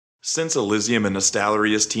Since Elysium and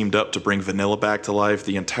Nostalrius teamed up to bring Vanilla back to life,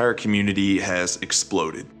 the entire community has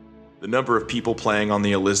exploded. The number of people playing on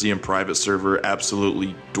the Elysium private server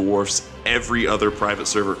absolutely dwarfs every other private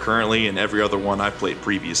server currently and every other one I've played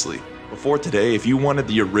previously. Before today, if you wanted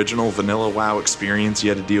the original Vanilla WoW experience,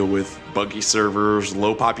 you had to deal with buggy servers,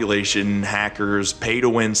 low population, hackers,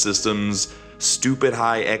 pay-to-win systems, stupid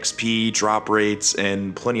high XP drop rates,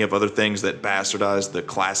 and plenty of other things that bastardized the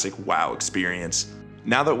classic WoW experience.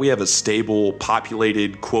 Now that we have a stable,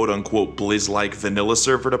 populated, quote-unquote Blizz-like vanilla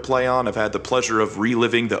server to play on, I've had the pleasure of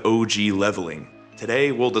reliving the OG leveling.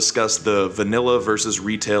 Today, we'll discuss the vanilla versus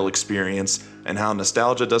retail experience and how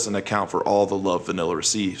nostalgia doesn't account for all the love vanilla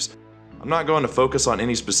receives. I'm not going to focus on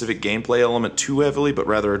any specific gameplay element too heavily, but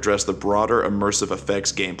rather address the broader immersive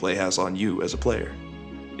effects gameplay has on you as a player.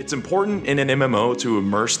 It's important in an MMO to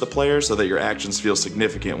immerse the player so that your actions feel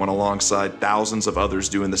significant when alongside thousands of others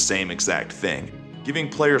doing the same exact thing. Giving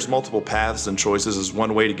players multiple paths and choices is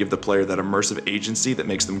one way to give the player that immersive agency that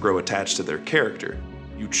makes them grow attached to their character.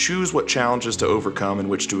 You choose what challenges to overcome and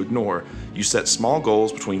which to ignore. You set small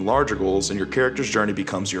goals between larger goals, and your character's journey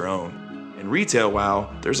becomes your own. In retail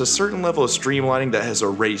WoW, there's a certain level of streamlining that has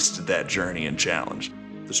erased that journey and challenge.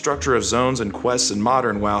 The structure of zones and quests in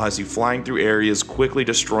modern WoW has you flying through areas, quickly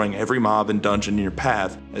destroying every mob and dungeon in your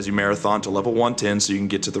path as you marathon to level 110 so you can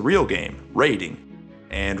get to the real game, raiding.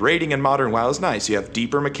 And raiding in modern WoW is nice. You have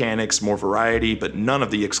deeper mechanics, more variety, but none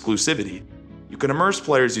of the exclusivity. You can immerse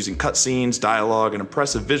players using cutscenes, dialogue, and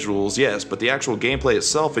impressive visuals, yes, but the actual gameplay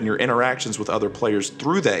itself and your interactions with other players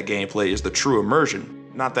through that gameplay is the true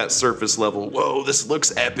immersion. Not that surface level, whoa, this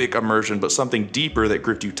looks epic immersion, but something deeper that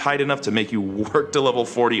gripped you tight enough to make you work to level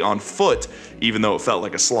 40 on foot, even though it felt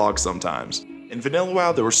like a slog sometimes. In Vanilla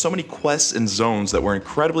WoW, there were so many quests and zones that were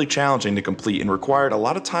incredibly challenging to complete and required a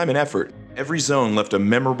lot of time and effort. Every zone left a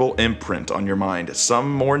memorable imprint on your mind, some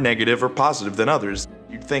more negative or positive than others.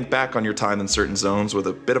 You'd think back on your time in certain zones with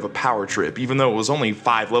a bit of a power trip, even though it was only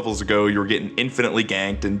 5 levels ago you were getting infinitely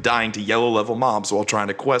ganked and dying to yellow level mobs while trying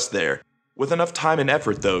to quest there. With enough time and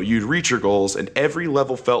effort though, you'd reach your goals and every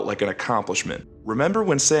level felt like an accomplishment. Remember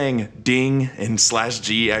when saying ding and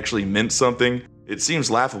 /G actually meant something? It seems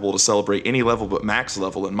laughable to celebrate any level but max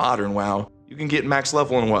level in modern WoW. You can get max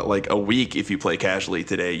level in what, like a week if you play casually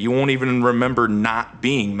today. You won't even remember not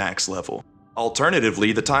being max level.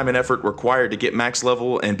 Alternatively, the time and effort required to get max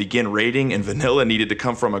level and begin raiding in vanilla needed to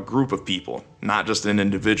come from a group of people, not just an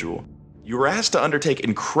individual. You were asked to undertake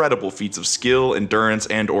incredible feats of skill, endurance,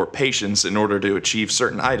 and/or patience in order to achieve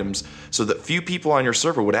certain items so that few people on your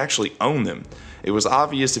server would actually own them. It was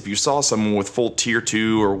obvious if you saw someone with full tier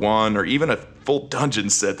 2 or 1 or even a full dungeon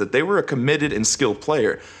set that they were a committed and skilled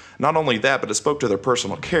player. Not only that, but it spoke to their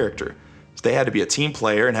personal character. They had to be a team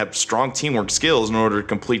player and have strong teamwork skills in order to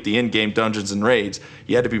complete the in-game dungeons and raids.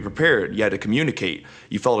 You had to be prepared, you had to communicate.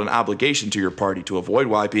 You felt an obligation to your party to avoid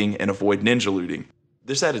wiping and avoid ninja looting.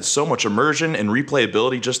 This added so much immersion and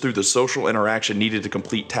replayability just through the social interaction needed to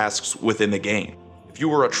complete tasks within the game. If you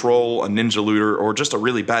were a troll, a ninja looter, or just a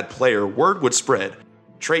really bad player, word would spread.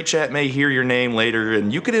 Trade chat may hear your name later,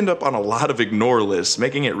 and you could end up on a lot of ignore lists,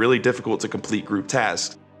 making it really difficult to complete group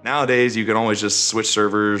tasks. Nowadays, you can always just switch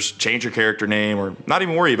servers, change your character name, or not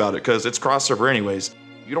even worry about it because it's cross-server anyways.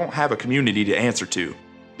 You don't have a community to answer to.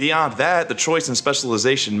 Beyond that, the choice and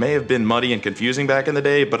specialization may have been muddy and confusing back in the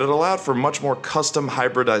day, but it allowed for much more custom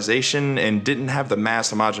hybridization and didn't have the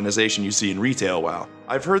mass homogenization you see in retail WoW.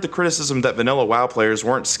 I've heard the criticism that vanilla WoW players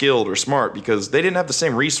weren't skilled or smart because they didn't have the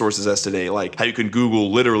same resources as today, like how you can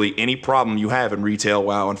Google literally any problem you have in retail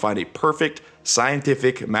WoW and find a perfect,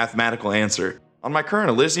 scientific, mathematical answer. On my current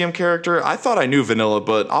Elysium character, I thought I knew vanilla,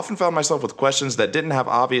 but often found myself with questions that didn't have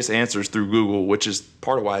obvious answers through Google, which is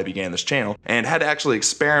part of why I began this channel, and had to actually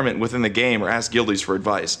experiment within the game or ask guildies for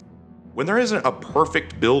advice. When there isn't a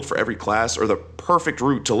perfect build for every class or the perfect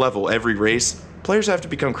route to level every race, players have to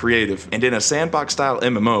become creative, and in a sandbox-style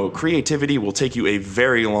MMO, creativity will take you a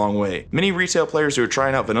very long way. Many retail players who are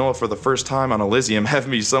trying out vanilla for the first time on Elysium have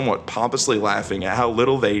me somewhat pompously laughing at how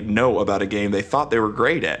little they know about a game they thought they were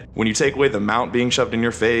great at. When you take away the mount being shoved in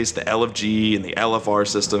your face, the LFG and the LFR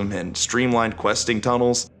system, and streamlined questing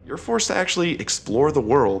tunnels, you're forced to actually explore the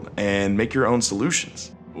world and make your own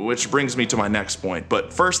solutions. Which brings me to my next point,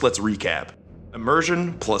 but first let's recap.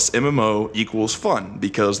 Immersion plus MMO equals fun,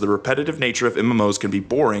 because the repetitive nature of MMOs can be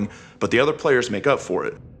boring, but the other players make up for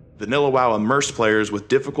it. Vanilla WoW immersed players with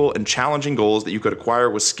difficult and challenging goals that you could acquire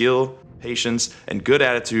with skill, patience, and good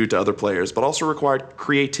attitude to other players, but also required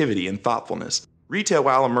creativity and thoughtfulness. Retail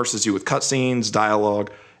WoW immerses you with cutscenes, dialogue,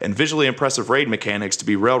 and visually impressive raid mechanics to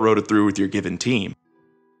be railroaded through with your given team.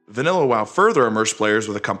 Vanilla WoW further immersed players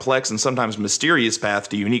with a complex and sometimes mysterious path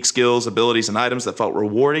to unique skills, abilities, and items that felt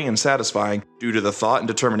rewarding and satisfying due to the thought and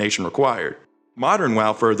determination required. Modern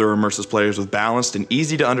WoW further immerses players with balanced and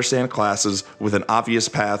easy to understand classes with an obvious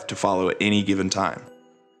path to follow at any given time.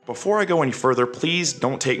 Before I go any further, please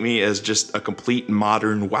don't take me as just a complete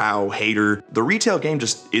modern WoW hater. The retail game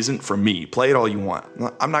just isn't for me. Play it all you want.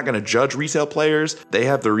 I'm not going to judge retail players. They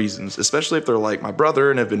have their reasons, especially if they're like my brother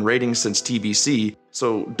and have been raiding since TBC.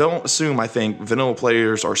 So don't assume I think vanilla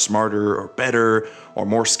players are smarter or better or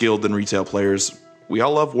more skilled than retail players. We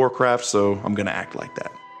all love Warcraft, so I'm going to act like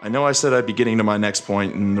that. I know I said I'd be getting to my next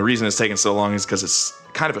point, and the reason it's taking so long is because it's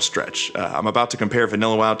kind of a stretch. I'm about to compare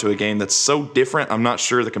Vanilla WoW to a game that's so different, I'm not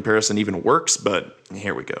sure the comparison even works, but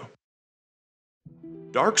here we go.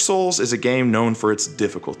 Dark Souls is a game known for its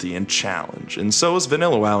difficulty and challenge, and so is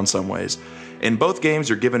Vanilla WoW in some ways. In both games,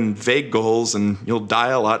 you're given vague goals, and you'll die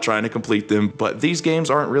a lot trying to complete them, but these games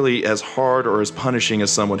aren't really as hard or as punishing as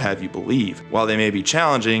some would have you believe. While they may be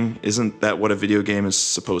challenging, isn't that what a video game is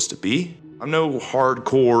supposed to be? I'm no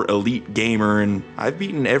hardcore elite gamer, and I've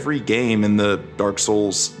beaten every game in the Dark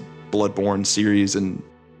Souls Bloodborne series, and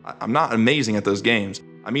I'm not amazing at those games.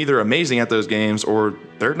 I'm either amazing at those games, or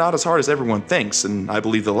they're not as hard as everyone thinks, and I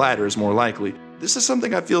believe the latter is more likely. This is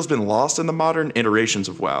something I feel has been lost in the modern iterations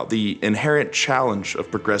of WoW, the inherent challenge of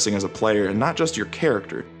progressing as a player, and not just your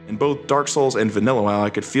character. In both Dark Souls and Vanilla WoW, I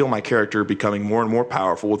could feel my character becoming more and more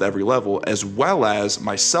powerful with every level, as well as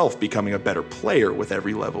myself becoming a better player with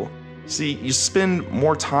every level. See, you spend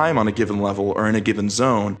more time on a given level or in a given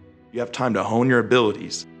zone, you have time to hone your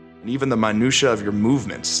abilities, and even the minutiae of your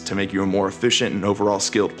movements to make you a more efficient and overall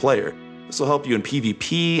skilled player. This will help you in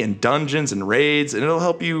PvP and dungeons and raids, and it'll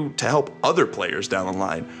help you to help other players down the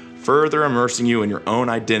line, further immersing you in your own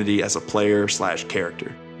identity as a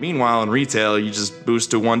player/character. Meanwhile, in retail, you just boost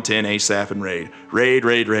to 110 ASAP and raid.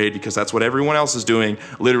 Raid, because that's what everyone else is doing.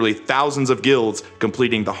 Literally thousands of guilds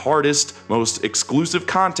completing the hardest, most exclusive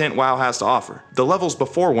content WoW has to offer. The levels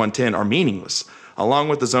before 110 are meaningless, along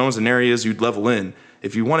with the zones and areas you'd level in.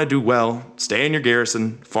 If you want to do well, stay in your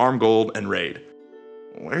garrison, farm gold, and raid.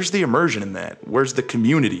 Where's the immersion in that? Where's the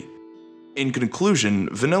community? In conclusion,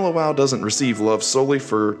 Vanilla WoW doesn't receive love solely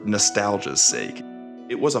for nostalgia's sake.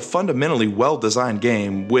 It was a fundamentally well-designed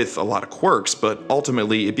game with a lot of quirks, but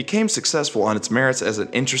ultimately it became successful on its merits as an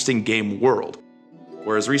interesting game world,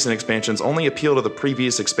 whereas recent expansions only appeal to the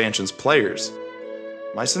previous expansion's players.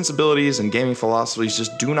 My sensibilities and gaming philosophies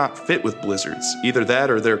just do not fit with Blizzard's. Either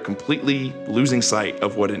that or they're completely losing sight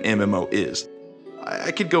of what an MMO is.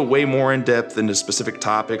 I could go way more in depth into specific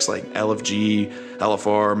topics like LFG,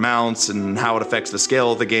 LFR, mounts, and how it affects the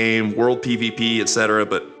scale of the game, world PvP, etc.,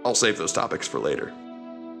 but I'll save those topics for later.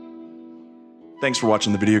 Thanks for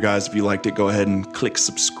watching the video, guys. If you liked it, go ahead and click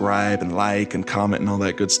subscribe and like and comment and all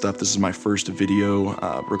that good stuff. This is my first video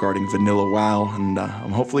regarding Vanilla WoW, and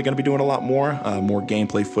I'm hopefully going to be doing a lot more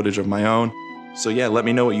gameplay footage of my own. So yeah, let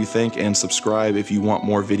me know what you think and subscribe if you want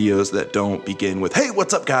more videos that don't begin with, "Hey,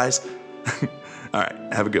 what's up, guys?" All right,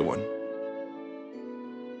 have a good one.